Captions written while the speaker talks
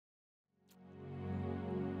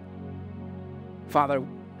Father,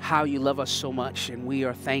 how you love us so much, and we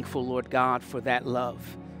are thankful, Lord God, for that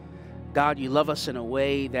love. God, you love us in a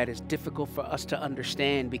way that is difficult for us to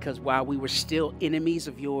understand, because while we were still enemies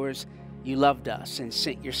of yours, you loved us and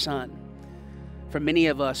sent your Son. For many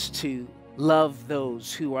of us to love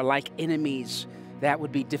those who are like enemies, that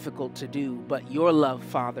would be difficult to do. But your love,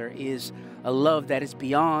 Father, is a love that is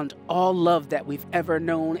beyond all love that we've ever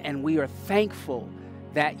known, and we are thankful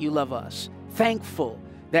that you love us. Thankful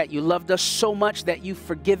that you loved us so much that you've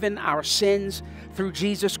forgiven our sins through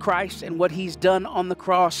Jesus Christ and what he's done on the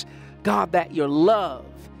cross. God, that your love,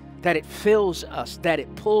 that it fills us, that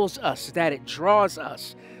it pulls us, that it draws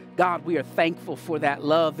us. God, we are thankful for that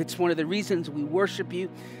love. It's one of the reasons we worship you.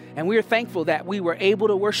 And we are thankful that we were able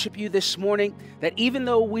to worship you this morning, that even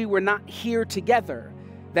though we were not here together,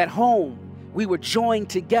 that home, we were joined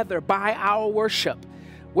together by our worship,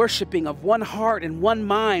 worshiping of one heart and one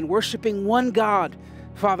mind, worshiping one God.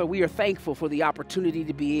 Father, we are thankful for the opportunity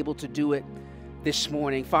to be able to do it this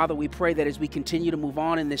morning. Father, we pray that as we continue to move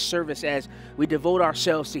on in this service, as we devote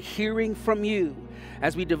ourselves to hearing from you,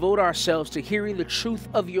 as we devote ourselves to hearing the truth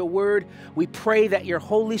of your word, we pray that your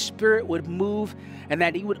Holy Spirit would move and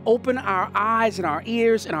that he would open our eyes and our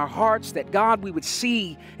ears and our hearts, that God, we would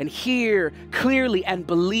see and hear clearly and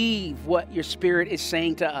believe what your Spirit is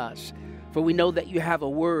saying to us. For we know that you have a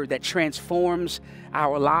word that transforms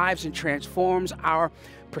our lives and transforms our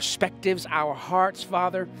perspectives, our hearts,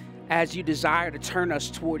 Father, as you desire to turn us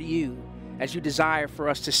toward you, as you desire for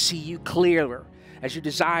us to see you clearer, as you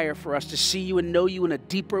desire for us to see you and know you in a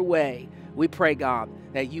deeper way. We pray, God,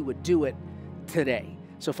 that you would do it today.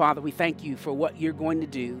 So, Father, we thank you for what you're going to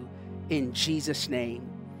do. In Jesus' name,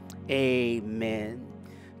 amen.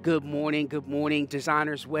 Good morning,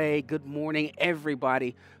 Designer's Way. Good morning,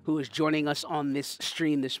 everybody who is joining us on this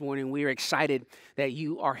stream this morning. We are excited that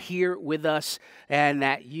you are here with us and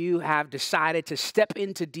that you have decided to step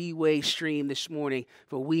into D-Way stream this morning,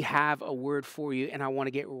 for we have a word for you, and I want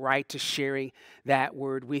to get right to sharing that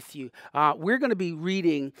word with you. We're going to be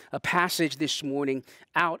reading a passage this morning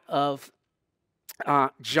out of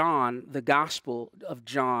John, the Gospel of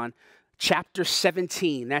John, chapter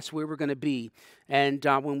 17. That's where we're going to be. And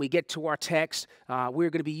when we get to our text, we're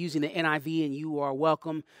going to be using the NIV, and you are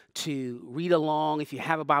welcome to read along if you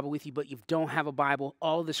have a Bible with you, but you don't have a Bible.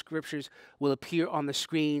 All of the scriptures will appear on the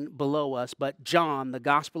screen below us. But John, the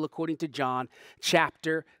Gospel according to John,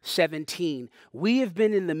 chapter 17. We have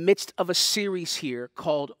been in the midst of a series here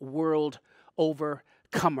called World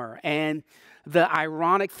Overcomer. And the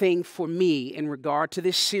ironic thing for me in regard to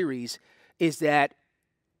this series is that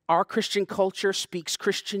our Christian culture speaks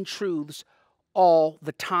Christian truths all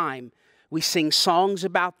the time. We sing songs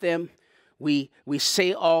about them. We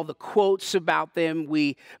say all the quotes about them.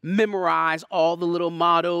 We memorize all the little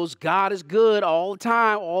mottos. God is good all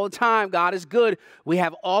the time, God is good. We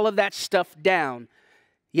have all of that stuff down.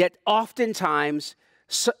 Yet oftentimes,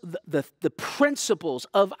 so the principles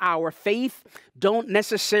of our faith don't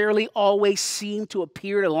necessarily always seem to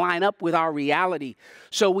appear to line up with our reality.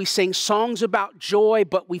 So we sing songs about joy,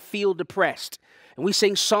 but we feel depressed. And we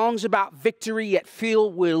sing songs about victory, yet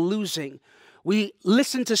feel we're losing. We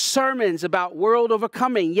listen to sermons about world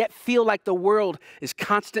overcoming, yet feel like the world is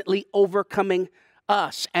constantly overcoming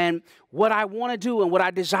us. And what I want to do and what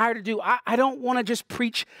I desire to do, I don't want to just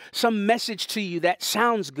preach some message to you that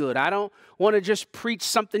sounds good. I don't want to just preach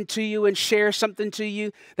something to you and share something to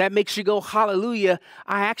you that makes you go hallelujah.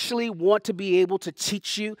 I actually want to be able to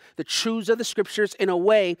teach you the truths of the scriptures in a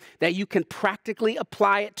way that you can practically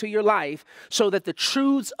apply it to your life, so that the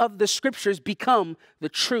truths of the scriptures become the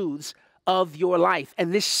truths of your life.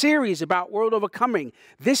 And this series about world overcoming,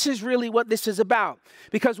 this is really what this is about.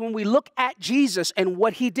 Because when we look at Jesus and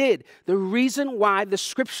what he did, the reason why the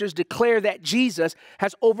scriptures declare that Jesus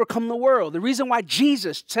has overcome the world, the reason why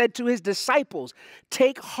Jesus said to his disciples,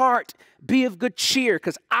 "Take heart, be of good cheer,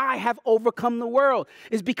 because I have overcome the world,"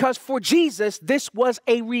 is because for Jesus, this was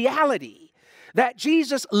a reality. That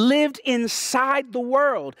Jesus lived inside the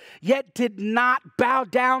world, yet did not bow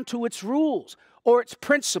down to its rules or its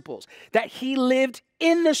principles. That he lived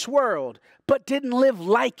in this world, but didn't live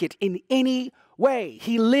like it in any way.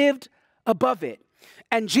 He lived above it.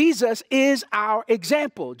 And Jesus is our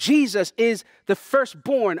example. Jesus is the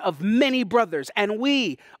firstborn of many brothers, and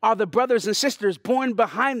we are the brothers and sisters born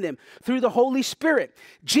behind them through the Holy Spirit.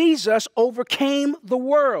 Jesus overcame the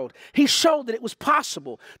world. He showed that it was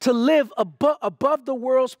possible to live above the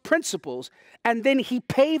world's principles, and then he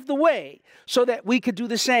paved the way so that we could do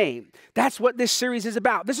the same. That's what this series is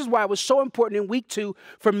about. This is why it was so important in week 2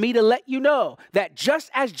 for me to let you know that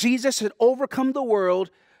just as Jesus had overcome the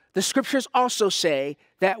world, the scriptures also say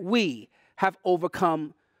that we have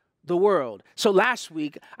overcome the world. So last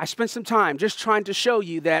week, I spent some time just trying to show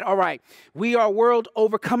you that, all right, we are world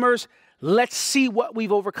overcomers. Let's see what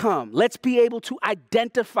we've overcome. Let's be able to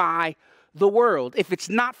identify the world. If it's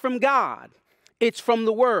not from God, it's from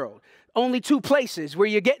the world. Only two places where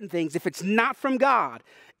you're getting things. If it's not from God,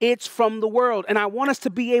 it's from the world. And I want us to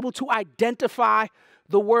be able to identify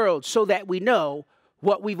the world so that we know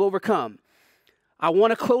what we've overcome. I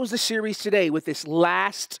want to close the series today with this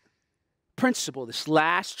last principle, this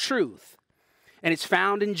last truth. And it's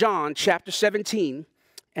found in John chapter 17.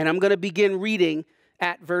 And I'm going to begin reading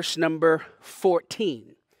at verse number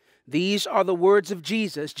 14. These are the words of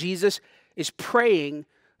Jesus. Jesus is praying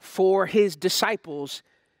for his disciples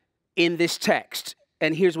in this text.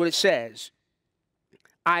 And here's what it says.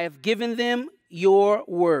 I have given them your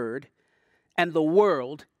word, and the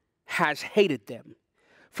world has hated them,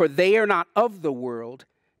 for they are not of the world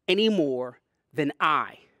any more than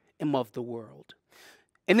I am of the world.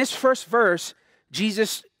 In this first verse,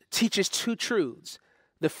 Jesus teaches two truths.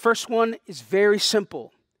 The first one is very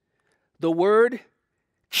simple. The word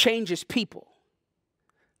changes people.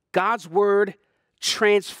 God's word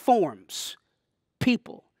transforms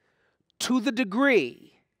people to the degree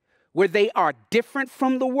where they are different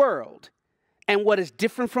from the world, and what is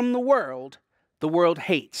different from the world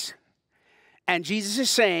hates. And Jesus is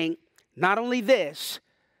saying, not only this,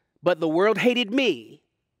 but the world hated me,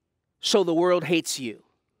 so the world hates you.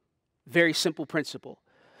 Very simple principle.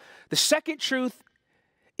 The second truth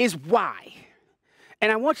is why.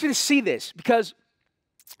 And I want you to see this because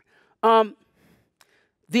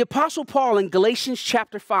the Apostle Paul in Galatians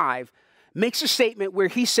chapter 5 makes a statement where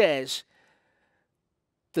he says,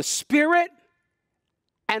 the spirit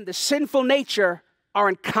and the sinful nature are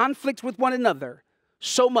in conflict with one another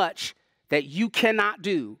so much that you cannot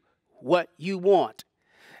do what you want.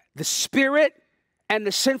 The spirit and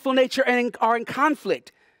the sinful nature are in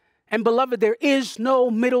conflict. And beloved, there is no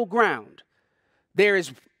middle ground. There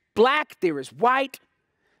is black, there is white,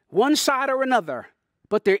 one side or another,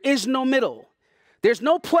 but there is no middle. There's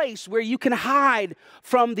no place where you can hide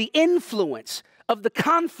from the influence of the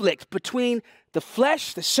conflict between the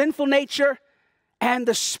flesh, the sinful nature, and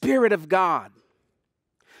the Spirit of God.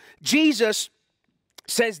 Jesus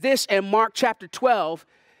says this in Mark chapter 12.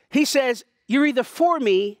 He says, you're either for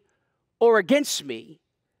me or against me.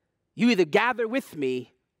 You either gather with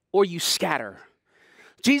me or you scatter.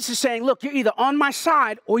 Jesus is saying, look, you're either on my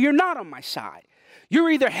side or you're not on my side.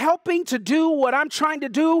 You're either helping to do what I'm trying to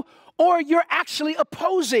do or you're actually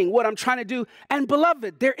opposing what I'm trying to do. And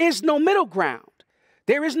beloved, there is no middle ground.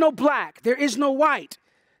 There is no black. There is no white.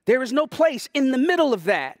 There is no place in the middle of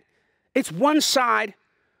that. It's one side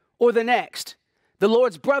or the next. The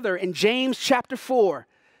Lord's brother in James chapter 4,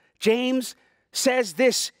 James says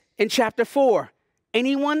this in chapter 4,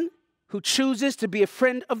 anyone who chooses to be a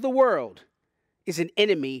friend of the world is an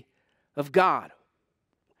enemy of God.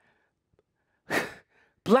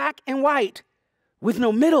 Black and white with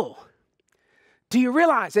no middle. Do you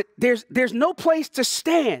realize that there's no place to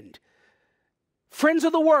stand? Friends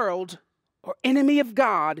of the world or enemy of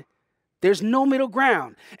God, there's no middle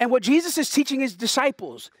ground. And what Jesus is teaching his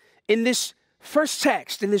disciples in this first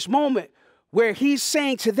text, in this moment, where he's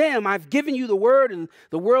saying to them, I've given you the word and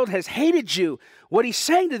the world has hated you. What he's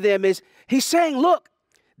saying to them is, he's saying, look,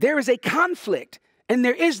 there is a conflict and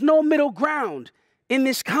there is no middle ground in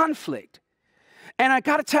this conflict. And I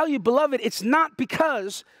got to tell you, beloved, it's not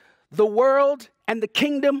because the world and the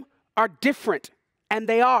kingdom are different, and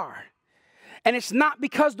they are. And it's not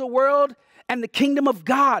because the world and the kingdom of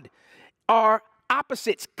God are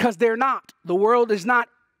opposites, because they're not. The world is not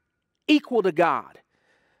equal to God.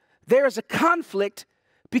 There is a conflict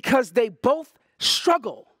because they both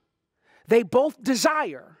struggle. They both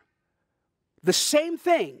desire the same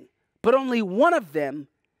thing, but only one of them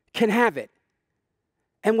can have it.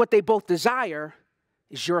 And what they both desire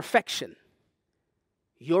is your affection,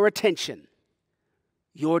 your attention,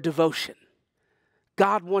 your devotion.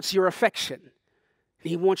 God wants your affection, and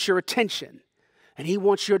he wants your attention, and he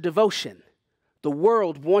wants your devotion. The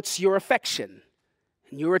world wants your affection,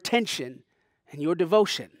 and your attention, and your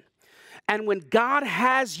devotion. And when God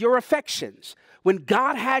has your affections, when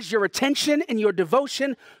God has your attention and your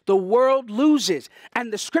devotion, the world loses.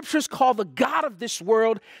 And the scriptures call the God of this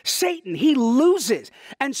world Satan. He loses.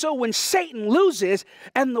 And so when Satan loses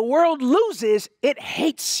and the world loses, it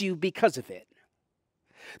hates you because of it.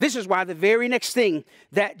 This is why the very next thing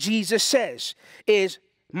that Jesus says is,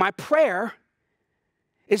 my prayer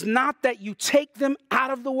is not that you take them out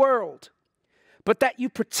of the world, but that you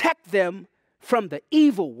protect them from the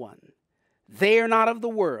evil one. They are not of the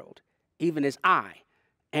world, even as I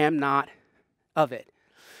am not of it.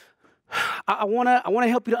 I want to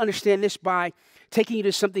help you to understand this by taking you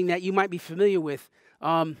to something that you might be familiar with.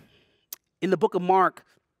 In the book of Mark,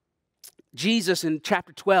 Jesus in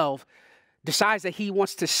chapter 12 decides that he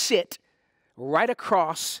wants to sit right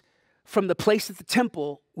across from the place at the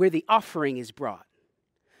temple where the offering is brought.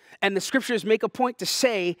 And the scriptures make a point to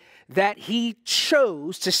say that he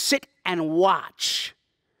chose to sit and watch.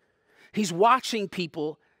 He's watching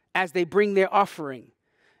people as they bring their offering.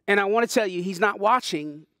 And I want to tell you, he's not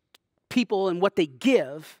watching people and what they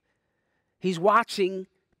give. He's watching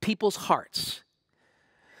people's hearts.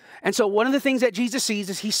 And so one of the things that Jesus sees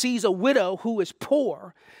is he sees a widow who is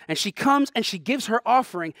poor, and she comes and she gives her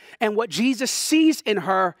offering. And what Jesus sees in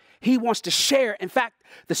her, he wants to share. In fact,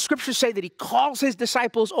 the scriptures say that he calls his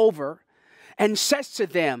disciples over and says to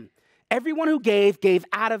them, everyone who gave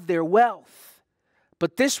out of their wealth,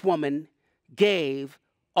 but this woman gave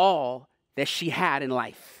all that she had in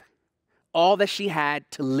life, all that she had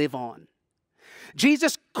to live on.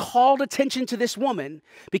 Jesus called attention to this woman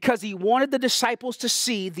because he wanted the disciples to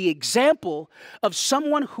see the example of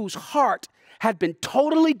someone whose heart had been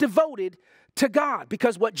totally devoted to God.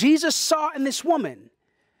 Because what Jesus saw in this woman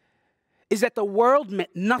is that the world meant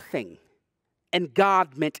nothing and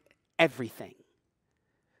God meant everything.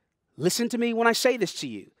 Listen to me when I say this to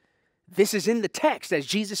you. This is in the text as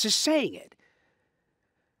Jesus is saying it.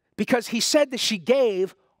 Because he said that she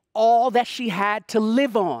gave all that she had to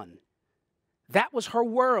live on. That was her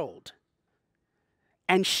world.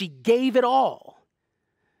 And she gave it all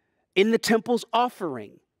in the temple's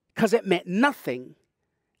offering because it meant nothing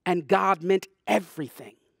and God meant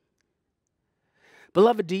everything.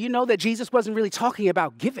 Beloved, do you know that Jesus wasn't really talking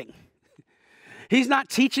about giving? He's not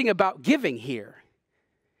teaching about giving here.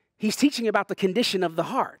 He's teaching about the condition of the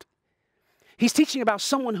heart. He's teaching about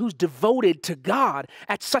someone who's devoted to God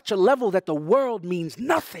at such a level that the world means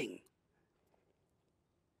nothing.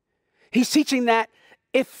 He's teaching that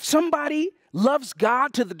if somebody loves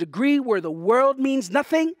God to the degree where the world means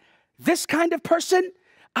nothing, this kind of person,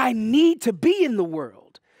 I need to be in the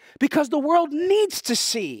world because the world needs to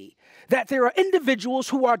see that there are individuals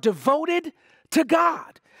who are devoted to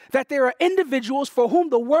God, that there are individuals for whom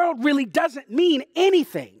the world really doesn't mean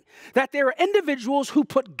anything, that there are individuals who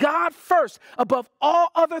put God first above all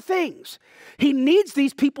other things. He needs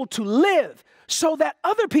these people to live so that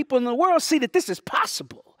other people in the world see that this is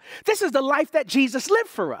possible. This is the life that Jesus lived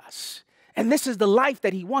for us. And this is the life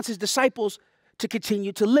that he wants his disciples to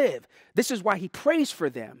continue to live. This is why he prays for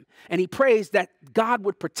them. And he prays that God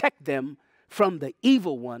would protect them from the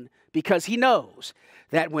evil one, because he knows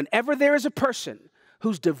that whenever there is a person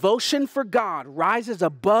whose devotion for God rises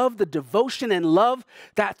above the devotion and love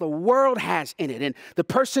that the world has in it, and the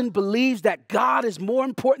person believes that God is more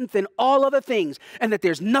important than all other things, and that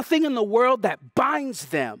there's nothing in the world that binds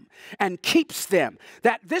them and keeps them,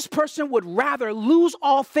 that this person would rather lose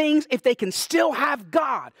all things if they can still have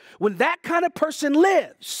God. When that kind of person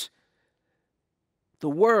lives, the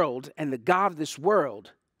world and the God of this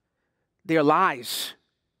world, their lies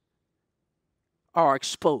are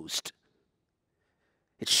exposed.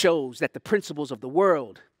 It shows that the principles of the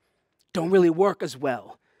world don't really work as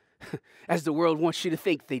well as the world wants you to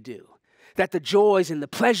think they do. That the joys and the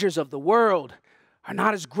pleasures of the world are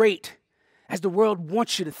not as great as the world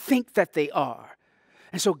wants you to think that they are.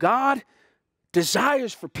 And so God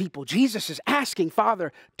desires for people. Jesus is asking,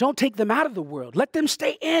 Father, don't take them out of the world. Let them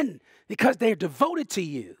stay in because they're devoted to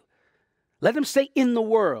you. Let them stay in the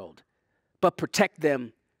world, but protect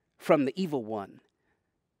them from the evil one,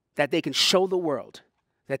 that they can show the world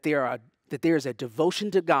that there is a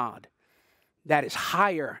devotion to God that is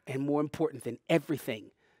higher and more important than everything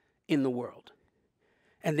in the world.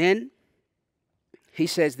 And then he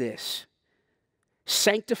says this,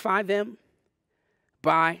 sanctify them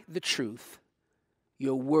by the truth.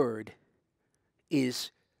 Your word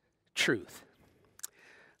is truth.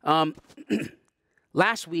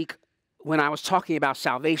 Last week, when I was talking about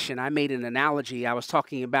salvation, I made an analogy. I was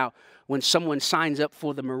talking about when someone signs up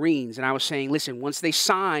for the Marines, and I was saying, listen, once they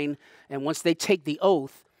sign and once they take the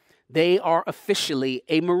oath, they are officially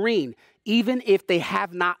a Marine, even if they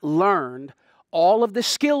have not learned all of the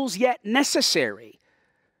skills yet necessary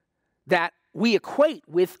that we equate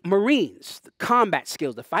with Marines, the combat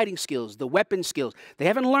skills, the fighting skills, the weapon skills. They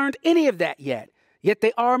haven't learned any of that yet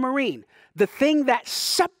they are a Marine. The thing that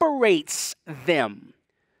separates them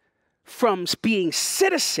from being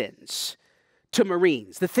citizens to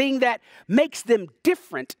Marines, the thing that makes them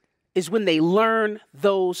different is when they learn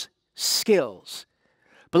those skills.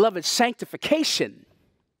 Beloved, sanctification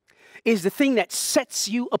is the thing that sets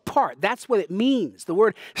you apart. That's what it means. The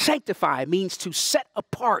word sanctify means to set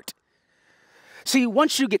apart. See,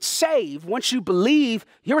 once you get saved, once you believe,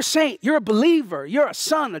 you're a saint, you're a believer, you're a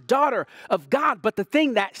son, a daughter of God. But the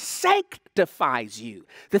thing that sanctifies you,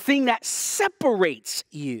 the thing that separates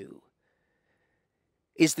you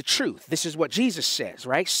is the truth. This is what Jesus says,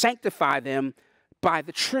 right? Sanctify them by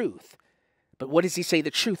the truth. But what does he say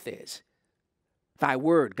the truth is? Thy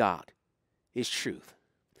word, God, is truth.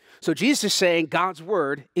 So Jesus is saying God's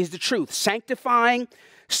word is the truth. Sanctifying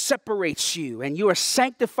separates you, and you are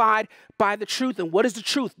sanctified by the truth. And what is the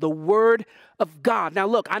truth? The word of God. Now,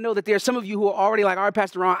 look, I know that there are some of you who are already like, all right,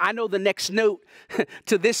 Pastor Ron, I know the next note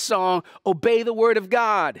to this song, obey the word of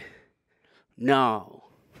God. No,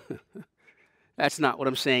 that's not what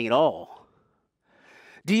I'm saying at all.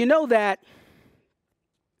 Do you know that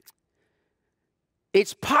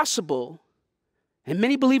it's possible, and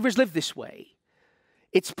many believers live this way,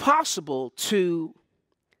 it's possible to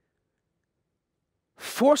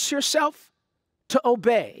force yourself to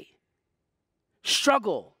obey,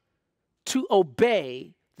 struggle to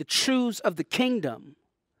obey the truths of the kingdom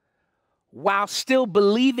while still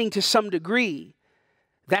believing to some degree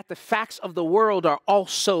that the facts of the world are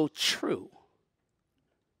also true.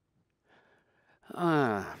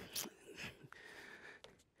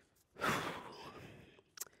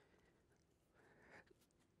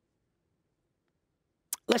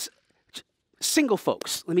 Single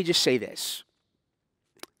folks, let me just say this.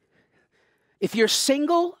 If you're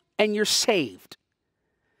single and you're saved,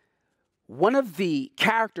 one of the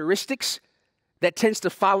characteristics that tends to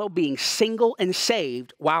follow being single and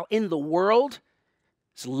saved while in the world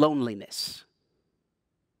is loneliness.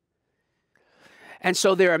 And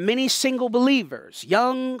so there are many single believers,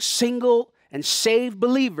 young, single, and saved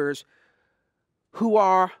believers who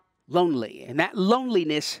are lonely. And that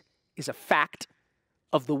loneliness is a fact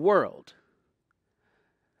of the world.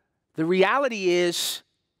 The reality is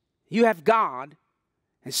you have God,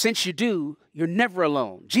 and since you do, you're never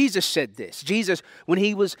alone. Jesus said this. Jesus, when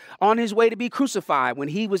he was on his way to be crucified, when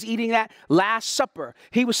he was eating that Last Supper,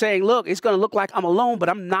 he was saying, look, it's going to look like I'm alone, but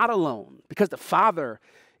I'm not alone because the Father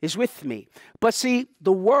is with me. But see,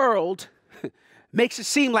 the world makes it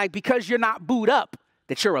seem like because you're not booed up,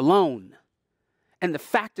 that you're alone. And the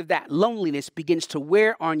fact of that loneliness begins to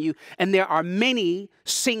wear on you. And there are many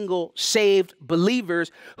single, saved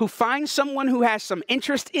believers who find someone who has some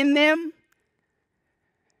interest in them.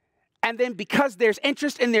 And then because there's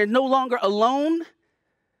interest and they're no longer alone,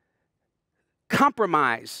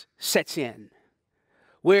 compromise sets in.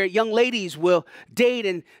 Where young ladies will date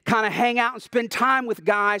and kind of hang out and spend time with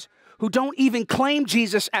guys who don't even claim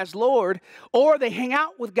Jesus as Lord, or they hang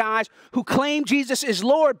out with guys who claim Jesus is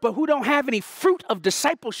Lord, but who don't have any fruit of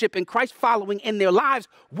discipleship and Christ following in their lives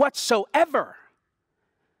whatsoever,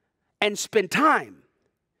 and spend time.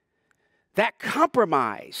 That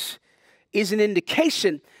compromise is an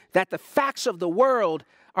indication that the facts of the world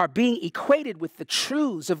are being equated with the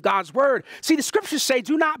truths of God's word. See, the scriptures say,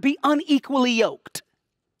 do not be unequally yoked.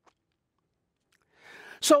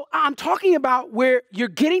 So I'm talking about where you're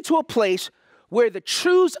getting to a place where the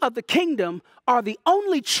truths of the kingdom are the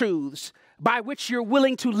only truths by which you're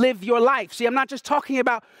willing to live your life. See, I'm not just talking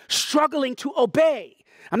about struggling to obey.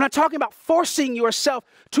 I'm not talking about forcing yourself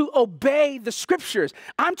to obey the scriptures.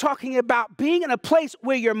 I'm talking about being in a place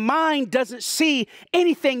where your mind doesn't see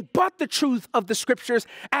anything but the truth of the scriptures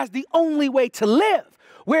as the only way to live.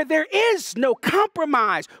 Where there is no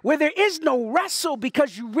compromise, where there is no wrestle,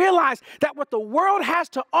 because you realize that what the world has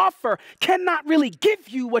to offer cannot really give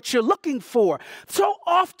you what you're looking for. So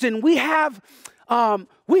often we have a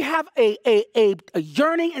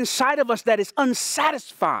yearning inside of us that is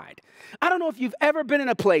unsatisfied. I don't know if you've ever been in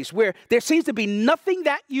a place where there seems to be nothing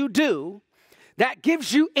that you do that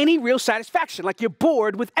gives you any real satisfaction. Like you're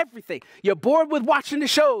bored with everything. You're bored with watching the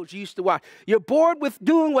shows you used to watch. You're bored with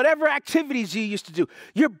doing whatever activities you used to do.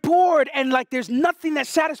 You're bored and like there's nothing that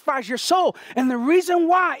satisfies your soul. And the reason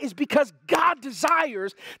why is because God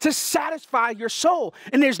desires to satisfy your soul.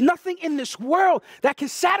 And there's nothing in this world that can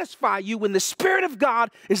satisfy you when the Spirit of God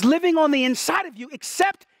is living on the inside of you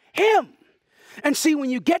except Him. And see, when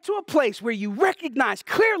you get to a place where you recognize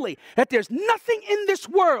clearly that there's nothing in this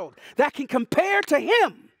world that can compare to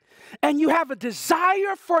Him, and you have a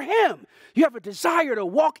desire for Him, you have a desire to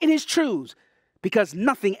walk in His truths, because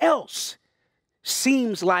nothing else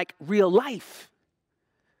seems like real life,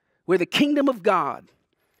 where the kingdom of God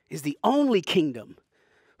is the only kingdom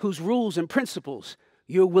whose rules and principles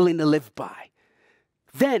you're willing to live by,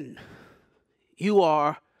 then you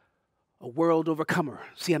are a world overcomer.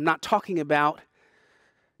 See, I'm not talking about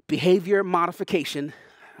behavior modification.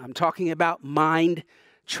 I'm talking about mind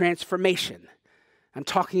transformation. I'm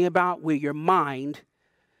talking about where your mind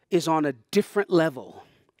is on a different level,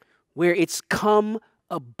 where it's come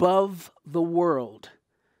above the world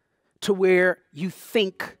to where you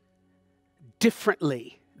think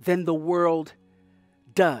differently than the world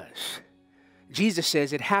does. Jesus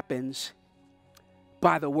says it happens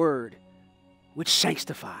by the word, which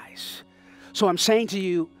sanctifies. So I'm saying to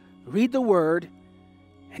you, read the word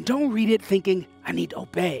and don't read it thinking, I need to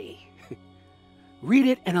obey. Read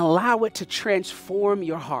it and allow it to transform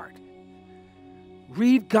your heart.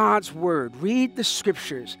 Read God's word, read the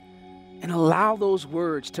scriptures, and allow those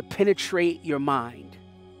words to penetrate your mind.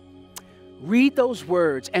 Read those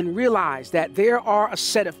words and realize that there are a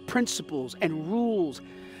set of principles and rules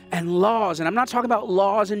and laws. And I'm not talking about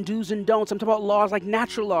laws and do's and don'ts. I'm talking about laws like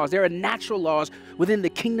natural laws. There are natural laws within the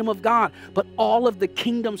kingdom of God, but all of the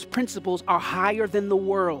kingdom's principles are higher than the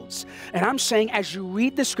world's. And I'm saying as you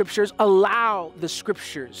read the scriptures, allow the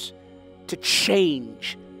scriptures to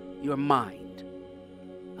change your mind.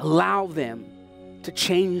 Allow them to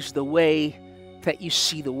change the way that you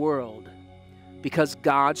see the world, because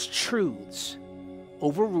God's truths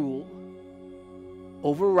override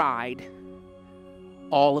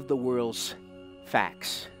all of the world's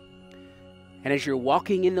facts. And as you're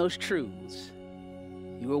walking in those truths,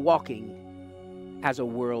 you are walking as a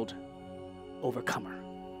world overcomer.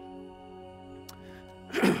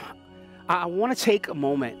 I want to take a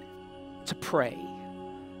moment to pray,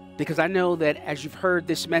 because I know that as you've heard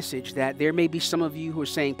this message, that there may be some of you who are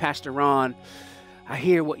saying, Pastor Ron, I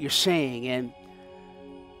hear what you're saying, and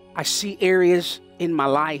I see areas in my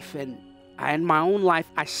life and in my own life,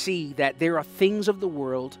 I see that there are things of the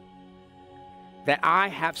world that I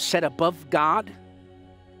have set above God.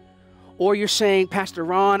 Or you're saying, Pastor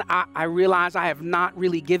Ron, I realize I have not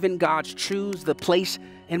really given God's truths the place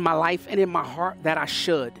in my life and in my heart that I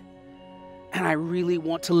should. And I really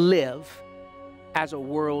want to live as a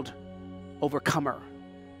world overcomer.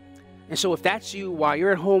 And so if that's you, while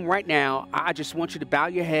you're at home right now, I just want you to bow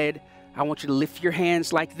your head. I want you to lift your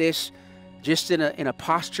hands like this, just in a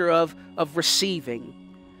posture of receiving.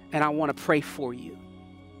 And I want to pray for you.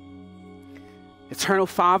 Eternal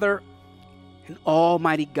Father and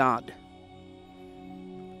Almighty God,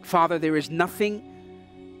 Father, there is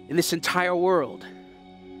nothing in this entire world,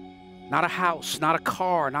 not a house, not a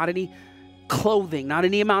car, not any clothing, not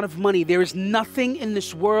any amount of money. There is nothing in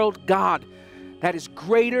this world, God, that is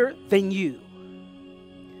greater than you.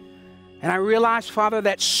 And I realize, Father,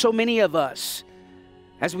 that so many of us,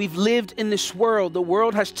 as we've lived in this world, the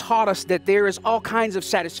world has taught us that there is all kinds of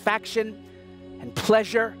satisfaction and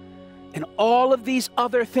pleasure and all of these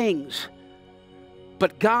other things.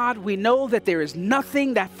 But God, we know that there is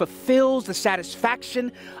nothing that fulfills the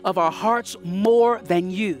satisfaction of our hearts more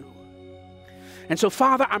than you. And so,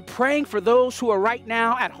 Father, I'm praying for those who are right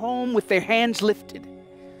now at home with their hands lifted.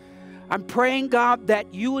 I'm praying, God,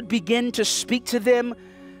 that you would begin to speak to them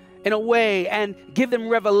in a way and give them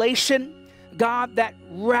revelation, God, that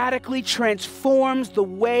radically transforms the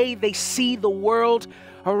way they see the world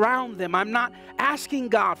around them. I'm not asking,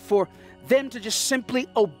 God, for them to just simply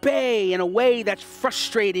obey in a way that's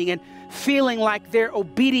frustrating and feeling like their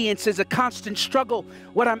obedience is a constant struggle.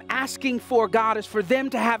 What I'm asking for, God, is for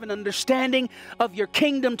them to have an understanding of your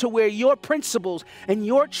kingdom, to where your principles and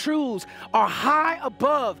your truths are high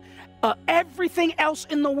above everything else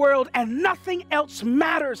in the world, and nothing else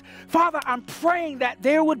matters. Father, I'm praying that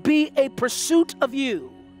there would be a pursuit of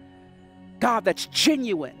you, God, that's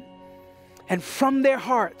genuine, and from their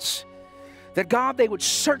hearts, that God, they would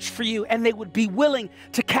search for you and they would be willing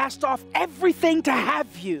to cast off everything to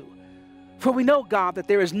have you. For we know, God, that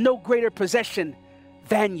there is no greater possession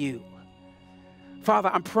than you. Father,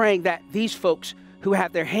 I'm praying that these folks who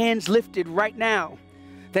have their hands lifted right now,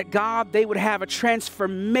 that God, they would have a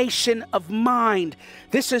transformation of mind.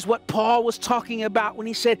 This is what Paul was talking about when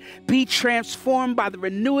he said, be transformed by the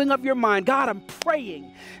renewing of your mind. God, I'm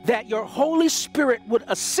praying that your Holy Spirit would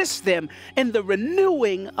assist them in the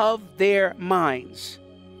renewing of their minds.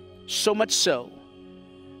 So much so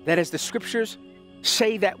that as the scriptures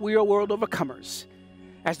say that we are world overcomers,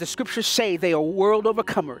 as the scriptures say they are world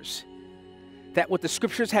overcomers, that what the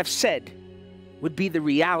scriptures have said would be the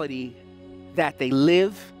reality that they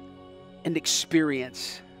live and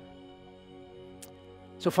experience.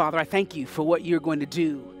 So, Father, I thank you for what you're going to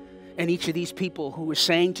do in each of these people who are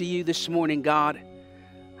saying to you this morning, God,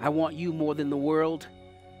 I want you more than the world,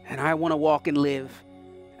 and I want to walk and live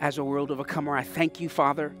as a world overcomer. I thank you,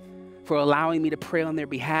 Father, for allowing me to pray on their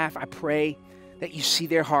behalf. I pray that you see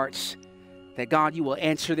their hearts, that, God, you will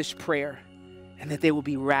answer this prayer, and that they will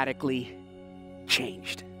be radically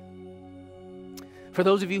changed. For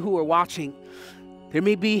those of you who are watching, there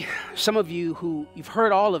may be some of you who you've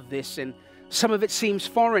heard all of this and some of it seems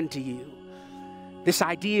foreign to you. this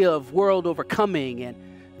idea of world overcoming and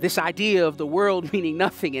this idea of the world meaning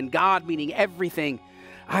nothing and God meaning everything.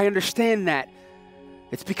 I understand that.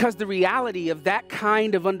 It's because the reality of that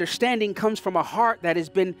kind of understanding comes from a heart that has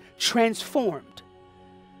been transformed.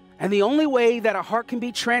 And the only way that a heart can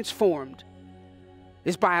be transformed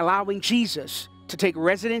is by allowing Jesus to take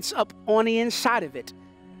residence up on the inside of it,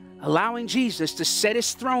 allowing Jesus to set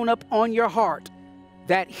his throne up on your heart,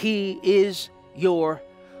 that he is your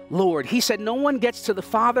Lord. He said, no one gets to the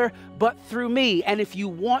Father but through me. And if you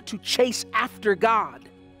want to chase after God,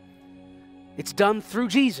 it's done through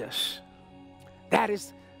Jesus. That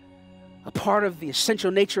is a part of the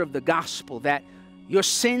essential nature of the gospel, that your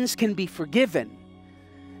sins can be forgiven.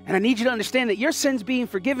 And I need you to understand that your sins being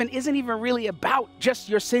forgiven isn't even really about just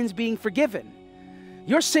your sins being forgiven.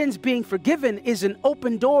 Your sins being forgiven is an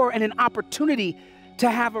open door and an opportunity to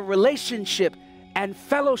have a relationship and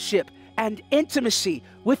fellowship and intimacy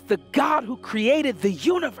with the God who created the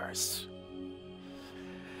universe.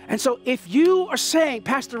 And so if you are saying,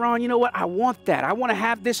 Pastor Ron, you know what? I want that. I want to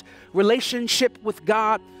have this relationship with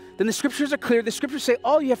God. Then the scriptures are clear. The scriptures say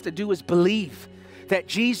all you have to do is believe that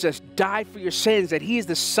Jesus died for your sins, that he is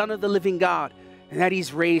the Son of the living God, and that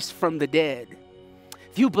he's raised from the dead.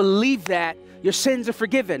 If you believe that, your sins are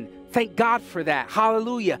forgiven. Thank God for that.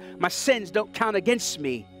 Hallelujah. My sins don't count against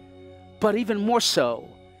me. But even more so,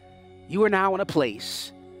 you are now in a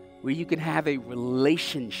place where you can have a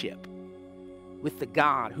relationship with the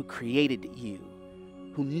God who created you,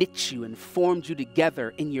 who knit you and formed you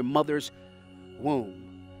together in your mother's womb,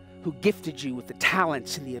 who gifted you with the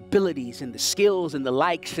talents and the abilities and the skills and the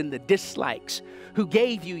likes and the dislikes, who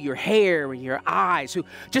gave you your hair and your eyes, who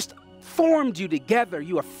just formed you together.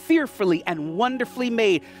 You are fearfully and wonderfully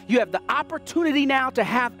made. You have the opportunity now to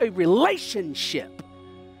have a relationship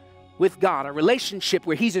with God, a relationship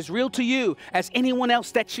where he's as real to you as anyone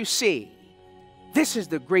else that you see. This is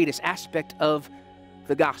the greatest aspect of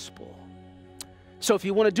the gospel. So if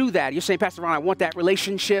you want to do that, you're saying, Pastor Ron, I want that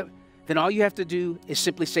relationship, then all you have to do is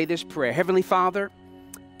simply say this prayer. Heavenly Father,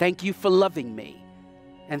 thank you for loving me,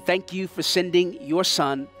 and thank you for sending your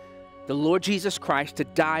Son, the Lord Jesus Christ, to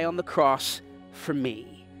die on the cross for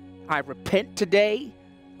me. I repent today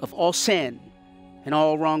of all sin and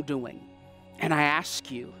all wrongdoing, and I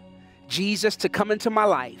ask you, Jesus, to come into my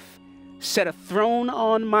life, set a throne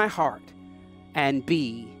on my heart, and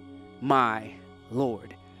be my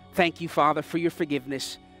Lord. Thank you, Father, for your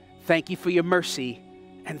forgiveness. Thank you for your mercy,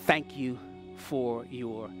 and thank you for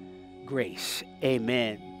your grace.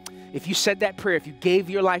 Amen. If you said that prayer, if you gave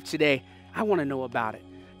your life today, I want to know about it.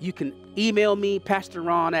 You can email me,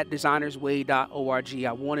 pastorron@designersway.org.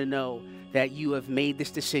 I want to know that you have made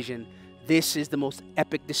this decision. This is the most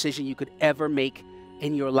epic decision you could ever make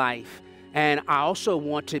in your life. And I also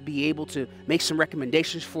want to be able to make some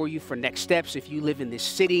recommendations for you for next steps. If you live in this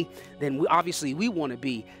city, then obviously we want to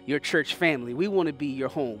be your church family. We want to be your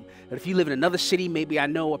home. But if you live in another city, maybe I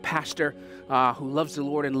know a pastor who loves the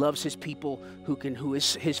Lord and loves his people,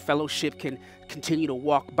 his fellowship can continue to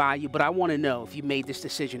walk by you. But I want to know if you made this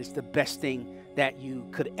decision, it's the best thing that you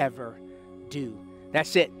could ever do.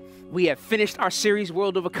 That's it. We have finished our series,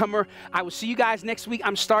 World Overcomer. I will see you guys next week.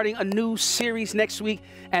 I'm starting a new series next week.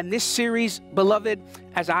 And this series, beloved,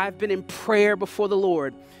 as I've been in prayer before the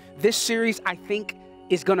Lord, this series, I think,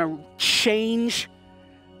 is going to change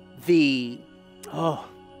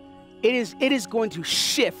it is going to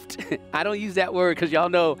shift. I don't use that word because y'all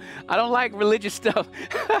know I don't like religious stuff.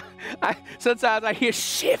 Sometimes I hear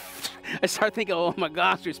shift. I start thinking, oh my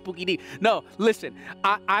gosh, you're spooky deep. No, listen,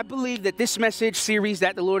 I believe that this message series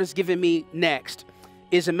that the Lord has given me next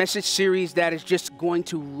is a message series that is just going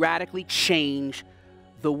to radically change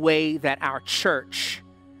the way that our church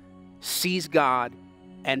sees God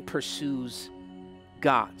and pursues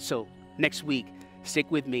God. So next week, stick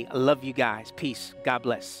with me. I love you guys. Peace. God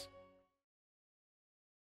bless.